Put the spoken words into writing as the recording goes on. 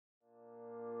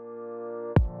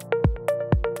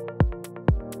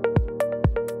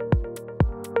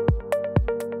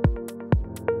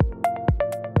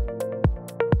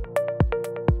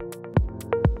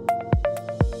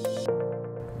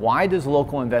Why does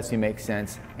local investing make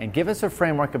sense? And give us a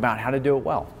framework about how to do it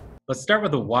well. Let's start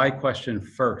with the why question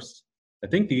first. I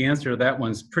think the answer to that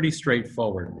one's pretty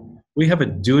straightforward. We have a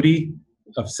duty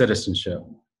of citizenship.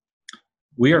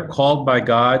 We are called by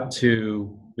God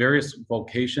to various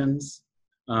vocations,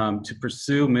 to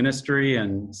pursue ministry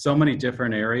in so many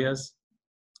different areas,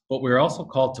 but we're also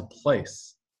called to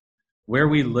place. Where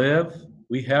we live,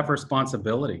 we have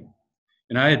responsibility.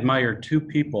 And I admire two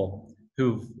people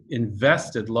who've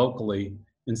invested locally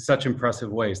in such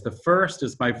impressive ways. The first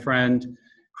is my friend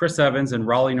Chris Evans in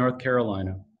Raleigh, North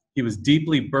Carolina. He was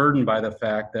deeply burdened by the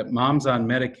fact that moms on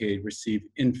Medicaid receive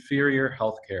inferior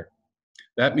health care.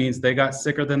 That means they got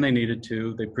sicker than they needed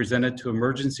to, they presented to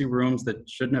emergency rooms that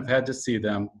shouldn't have had to see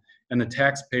them, and the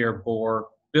taxpayer bore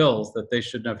bills that they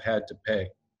shouldn't have had to pay.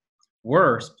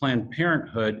 Worse, Planned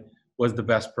Parenthood was the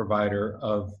best provider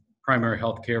of primary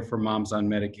health care for moms on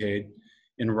Medicaid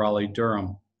in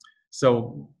Raleigh-Durham.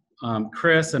 So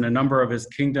Chris and a number of his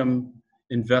Kingdom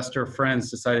investor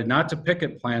friends decided not to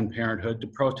picket Planned Parenthood to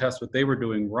protest what they were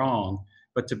doing wrong,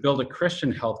 but to build a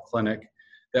Christian health clinic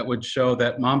that would show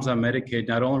that moms on Medicaid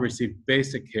not only receive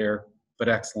basic care, but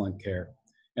excellent care.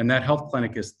 And that health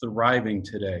clinic is thriving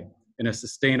today in a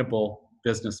sustainable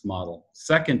business model.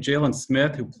 Second, Jalen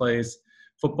Smith, who plays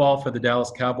football for the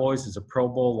Dallas Cowboys, is a Pro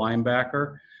Bowl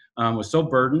linebacker, was so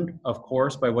burdened, of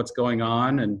course, by what's going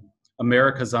on and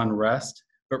America's unrest,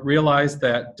 but realized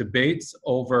that debates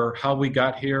over how we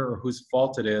got here or whose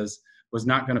fault it is was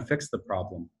not going to fix the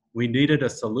problem. We needed a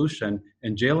solution,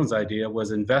 and Jalen's idea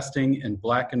was investing in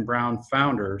Black and brown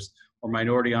founders or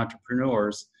minority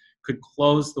entrepreneurs could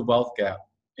close the wealth gap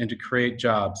and to create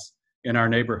jobs in our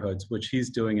neighborhoods, which he's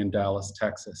doing in Dallas,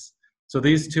 Texas. So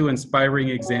these two inspiring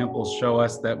examples show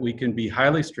us that we can be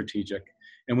highly strategic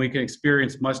and we can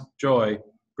experience much joy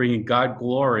bringing God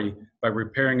glory by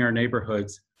repairing our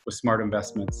neighborhoods with smart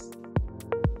investments.